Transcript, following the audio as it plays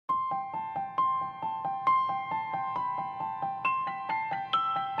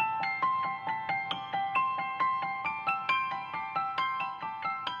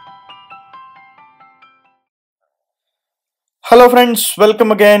Hello friends, welcome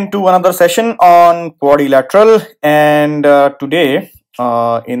again to another session on quadrilateral, and today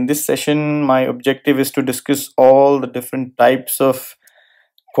in this session my objective is to discuss all the different types of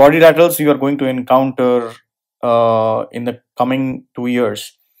quadrilaterals you are going to encounter in the coming 2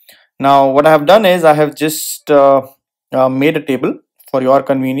 years. Now what I have done is I have just made a table for your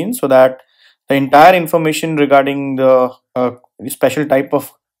convenience so that the entire information regarding the special type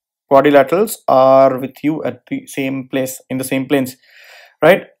of quadrilaterals are with you at the same place in the same planes,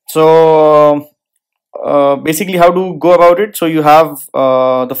 right? So basically how to go about it. So you have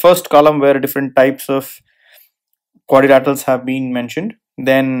the first column where different types of quadrilaterals have been mentioned.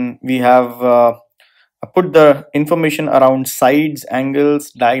 Then we have put the information around sides,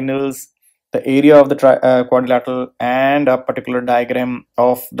 angles, diagonals, the area of the quadrilateral, and a particular diagram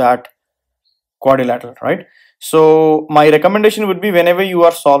of that quadrilateral, right? So my recommendation would be, whenever you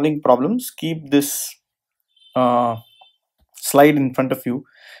are solving problems, keep this slide in front of you,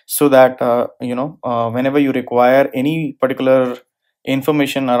 so that whenever you require any particular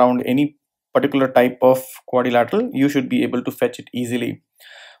information around any particular type of quadrilateral, you should be able to fetch it easily.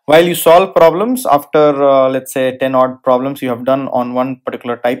 While you solve problems, after let's say 10 odd problems you have done on one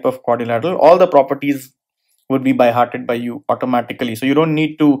particular type of quadrilateral, all the properties would be by hearted by you automatically, so you don't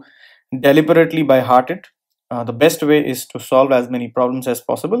need to deliberately by heart it. The best way is to solve as many problems as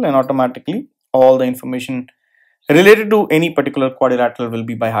possible, and automatically all the information related to any particular quadrilateral will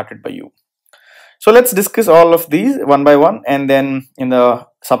be by hearted by you. So let's discuss all of these one by one, and then in the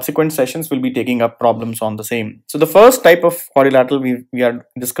subsequent sessions we'll be taking up problems on the same. So the first type of quadrilateral we are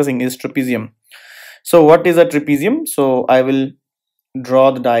discussing is trapezium. So what is a trapezium? So I will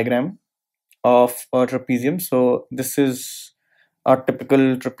draw the diagram of a trapezium. So this is a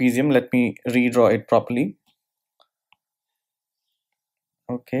typical trapezium. Let me redraw it properly.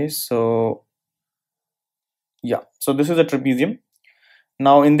 Okay, so yeah, so this is a trapezium.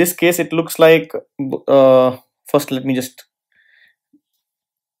 Now in this case it looks like, first let me just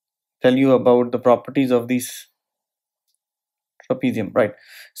tell you about the properties of these trapezium, right?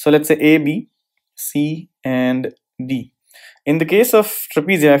 So let's say A, B, C and D. In the case of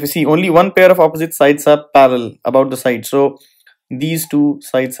trapezium, if you see, only one pair of opposite sides are parallel about the side. So these two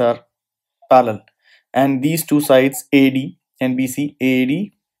sides are parallel, and these two sides AD and BC,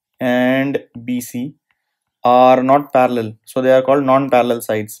 AD and BC are not parallel, so they are called non-parallel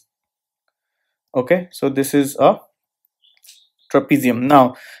sides. Okay, so this is a trapezium.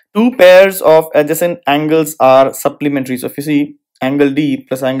 Now two pairs of adjacent angles are supplementary. So if you see, angle D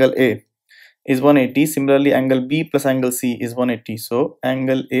plus angle A is 180. Similarly, angle B plus angle C is 180. So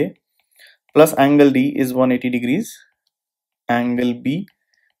angle A plus angle D is 180 degrees. Angle B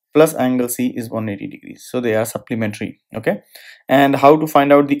plus angle C is 180 degrees. So they are supplementary. Okay, and how to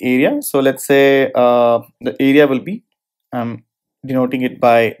find out the area? So let's say the area will be, denoting it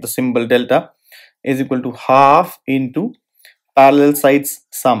by the symbol delta, is equal to half into parallel sides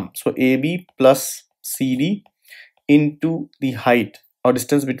sum. So AB plus CD into the height or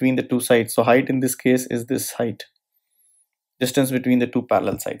distance between the two sides. So height in this case is this height, distance between the two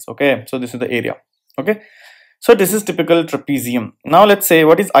parallel sides. Okay, so this is the area. Okay, so this is typical trapezium. Now let's say,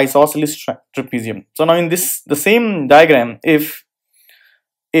 what is isosceles trapezium? So now in this, the same diagram, if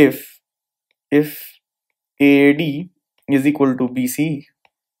AD is equal to BC,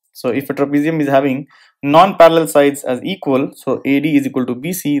 so if a trapezium is having non-parallel sides as equal, so AD is equal to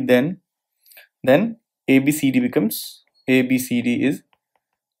BC, then ABCD becomes, ABCD is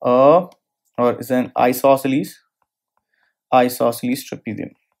an isosceles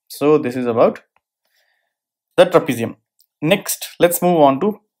trapezium. So this is about the trapezium. Next, let's move on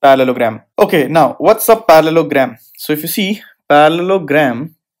to parallelogram. Okay, now what's a parallelogram? So if you see,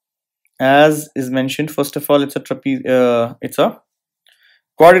 parallelogram, as is mentioned, first of all, it's a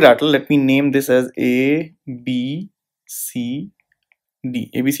quadrilateral. Let me name this as A, B, C, D.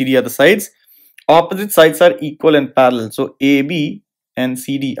 A, B, C, D are the sides. Opposite sides are equal and parallel. So AB and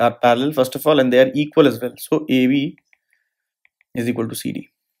CD are parallel first of all, and they are equal as well. So AB is equal to CD.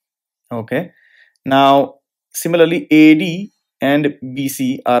 Okay. Now similarly, AD and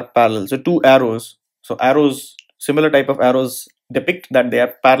BC are parallel. So two arrows. So arrows, similar type of arrows depict that they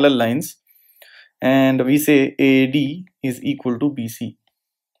are parallel lines, and we say AD is equal to BC.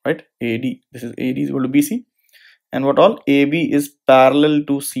 Right, AD, this is AD is equal to BC, and what all, AB is parallel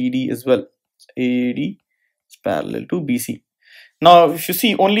to CD as well. AD is parallel to BC. Now if you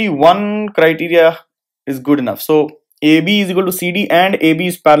see, only one criteria is good enough. So AB is equal to CD and AB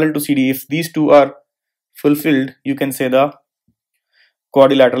is parallel to CD. If these two are fulfilled, you can say the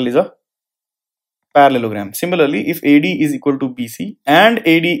quadrilateral is a parallelogram. Similarly, if AD is equal to BC and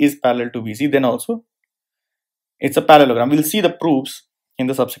AD is parallel to BC, then also It's a parallelogram. We'll see the proofs in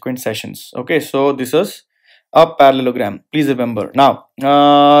the subsequent sessions. Okay, so this is a parallelogram. Please remember. Now,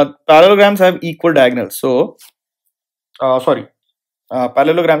 parallelograms have equal diagonals. So, sorry,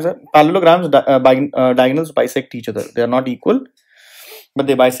 diagonals bisect each other. They are not equal, but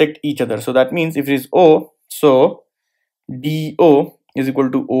they bisect each other. So that means if it is O, so DO is equal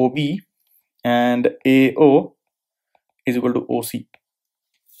to OB and AO is equal to OC.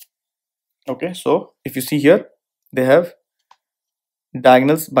 Okay, so if you see here, they have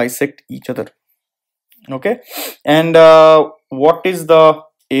diagonals bisect each other. Okay, and what is the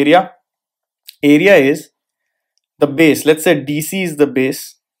area? Area is the base. Let's say DC is the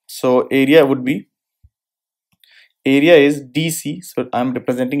base, so area is DC. So I'm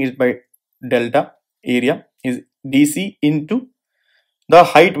representing it by delta. Area is DC into the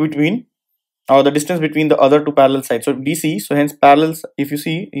height between, or the distance between the other two parallel sides. So DC, so hence parallels, if you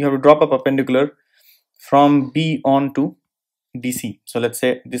see, you have to drop a perpendicular from B on to DC. So let's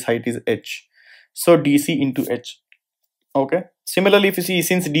say this height is H, so DC into H. Okay, similarly, if you see,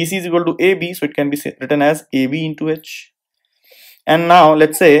 since DC is equal to AB, so it can be written as AB into H. And now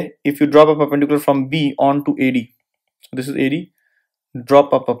let's say if you drop a perpendicular from B on to AD, so this is AD,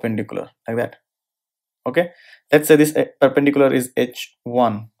 drop a perpendicular like that. Okay, let's say this perpendicular is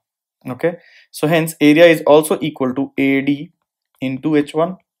H1. Okay, so hence area is also equal to AD into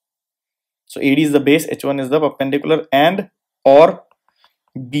H1. So AD is the base, H1 is the perpendicular, and or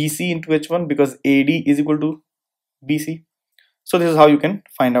BC into H1, because AD is equal to BC. So this is how you can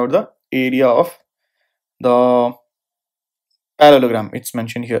find out the area of the parallelogram. It's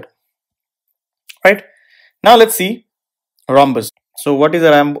mentioned here. Right, now let's see rhombus. So what is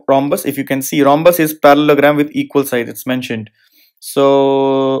a rhombus? If you can see, rhombus is parallelogram with equal sides. It's mentioned.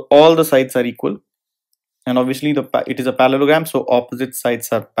 So all the sides are equal, and obviously it is a parallelogram, so opposite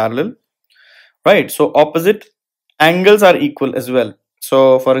sides are parallel. Right, so opposite angles are equal as well.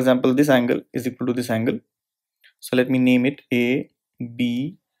 So for example, this angle is equal to this angle. So let me name it A,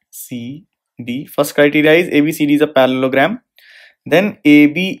 B, C, D. First criteria is ABCD is a parallelogram. Then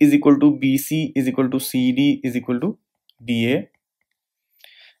AB is equal to BC is equal to CD is equal to DA.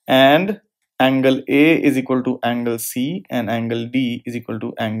 And angle A is equal to angle C, and angle D is equal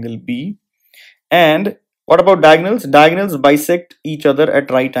to angle B. And what about diagonals? Diagonals bisect each other at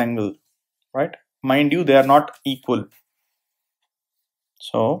right angle. Right, mind you, they are not equal.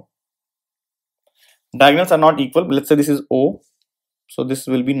 So diagonals are not equal. Let's say this is O, so this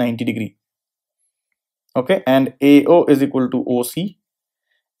will be 90 degree. Okay, and AO is equal to OC,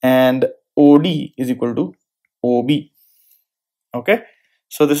 and OD is equal to OB. Okay,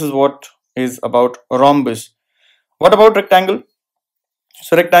 so this is what is about rhombus. What about rectangle?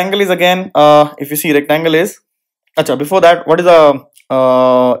 So rectangle is again, if you see, rectangle is, before that, what is the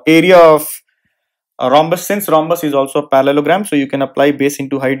area of a rhombus? Since rhombus is also a parallelogram, so you can apply base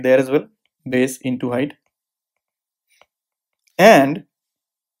into height there as well, base into height. And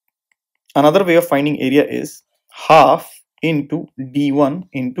another way of finding area is half into D1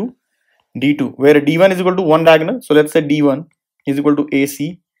 into D2, where D1 is equal to one diagonal. So let's say D1 is equal to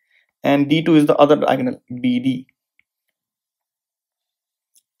AC, and D2 is the other diagonal, BD.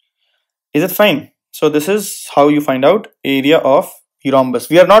 Is it fine? So this is how you find out area of the rhombus.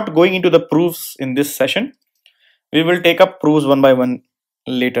 We are not going into the proofs in this session. We will take up proofs one by one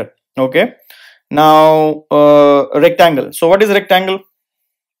later. Okay, now rectangle. So what is rectangle?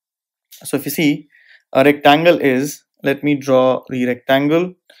 So if you see, a rectangle is, let me draw the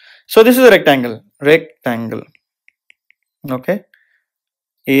rectangle. So this is a rectangle. Okay,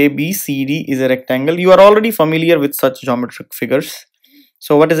 ABCD is a rectangle. You are already familiar with such geometric figures.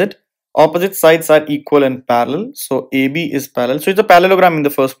 So what is it? Opposite sides are equal and parallel. So AB is parallel. So it's a parallelogram in the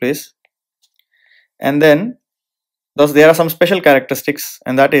first place. And then thus there are some special characteristics,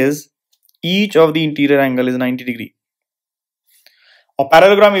 and that is each of the interior angle is 90 degree. A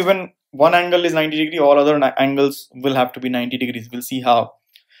parallelogram, even one angle is 90 degree, all other angles will have to be 90 degrees. We'll see how.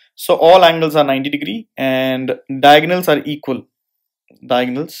 So all angles are 90 degree and diagonals are equal.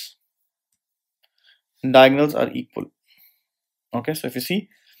 Diagonals are equal. Okay, so if you see,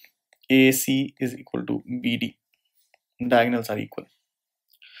 AC is equal to BD, diagonals are equal.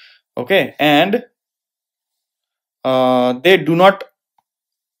 Okay, and they do not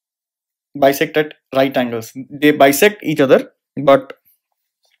bisect at right angles. They bisect each other, but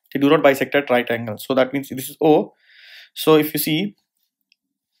they do not bisect at right angles. So that means this is O. So if you see,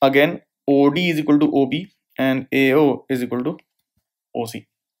 again, OD is equal to OB and AO is equal to OC.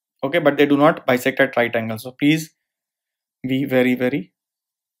 Okay, but they do not bisect at right angles. So please be very, very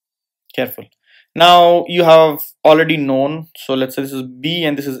careful. Now you have already known. So let's say this is B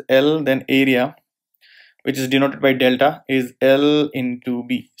and this is L, then area. which is denoted by delta, is L into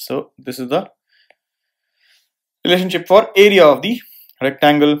B. So this is the relationship for area of the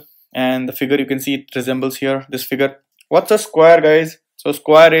rectangle, and the figure you can see it resembles here this figure. What's a square, guys? So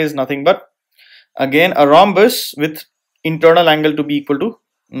square is nothing but again a rhombus with internal angle to be equal to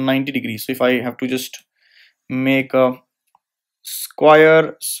 90 degrees. So if I have to just make a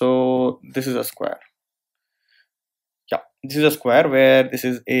square, so this is a square. Yeah, this is a square where this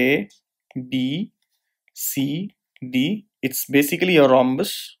is A, B, C, D. It's basically a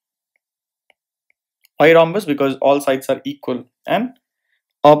rhombus. Why rhombus? Because all sides are equal and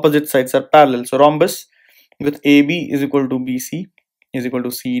opposite sides are parallel. So rhombus with AB is equal to BC is equal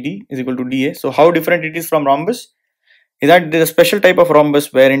to CD is equal to DA. So how different it is from rhombus is that there is a special type of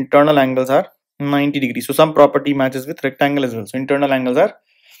rhombus where internal angles are 90 degrees. So some property matches with rectangle as well. So internal angles are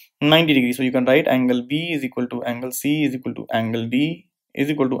 90 degrees. So you can write angle B is equal to angle C is equal to angle D is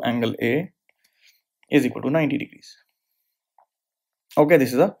equal to angle A is equal to 90 degrees. Okay,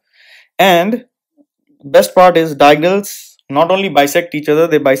 this is a, and best part is diagonals not only bisect each other,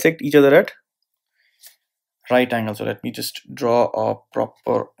 they bisect each other at right angle. So let me just draw a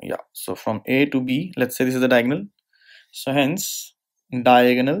proper, yeah, so from A to B, let's say this is the diagonal. So hence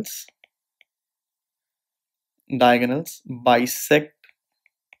diagonals bisect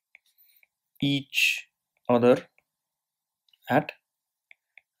each other at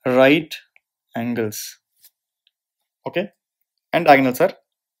right angles. Okay, and diagonals are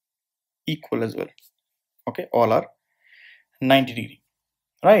equal as well. Okay, all are 90 degree,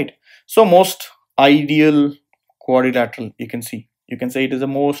 right? So most ideal quadrilateral, you can say it is the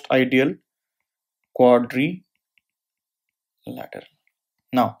most ideal quadrilateral.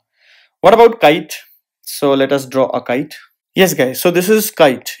 Now what about kite? So let us draw a kite. Yes guys, so this is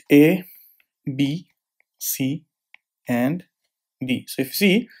kite A, B, C and D. So if you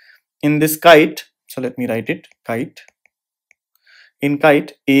see in this kite, so let me write it, kite. In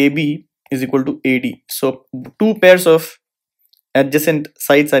kite, AB is equal to AD. So two pairs of adjacent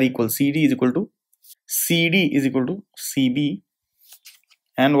sides are equal. CD is equal to CD is equal to CB.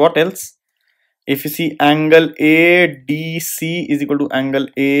 And what else? If you see angle ADC is equal to angle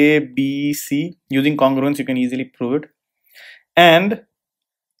ABC, using congruence you can easily prove it. And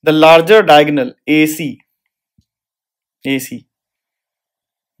the larger diagonal AC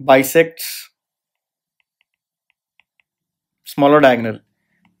bisects smaller diagonal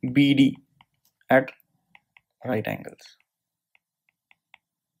BD at right angles.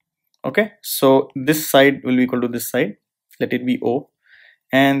 Okay, so this side will be equal to this side, let it be O,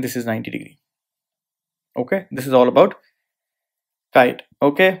 and this is 90 degree. Okay, this is all about kite.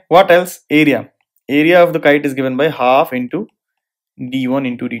 Okay, what else? Area of the kite is given by half into D1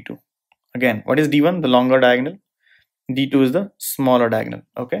 into D2. Again, what is D1? The longer diagonal. D2 is the smaller diagonal.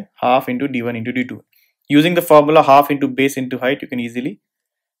 Okay, half into D1 into D2. Using the formula half into base into height, you can easily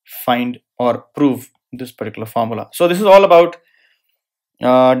find or prove this particular formula. So this is all about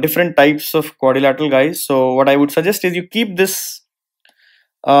different types of quadrilateral, guys. So what I would suggest is you keep this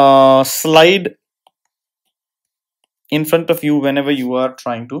slide in front of you whenever you are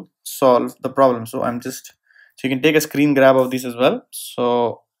trying to solve the problem. So you can take a screen grab of this as well.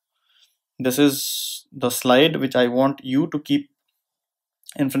 So this is the slide which I want you to keep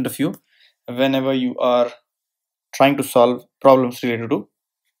in front of you whenever you are trying to solve problems related to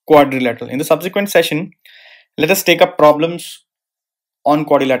quadrilateral. In the subsequent session, let us take up problems on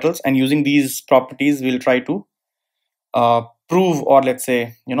quadrilaterals, and using these properties we'll try to prove, or let's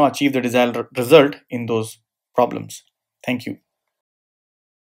say achieve the desired result in those problems. Thank you.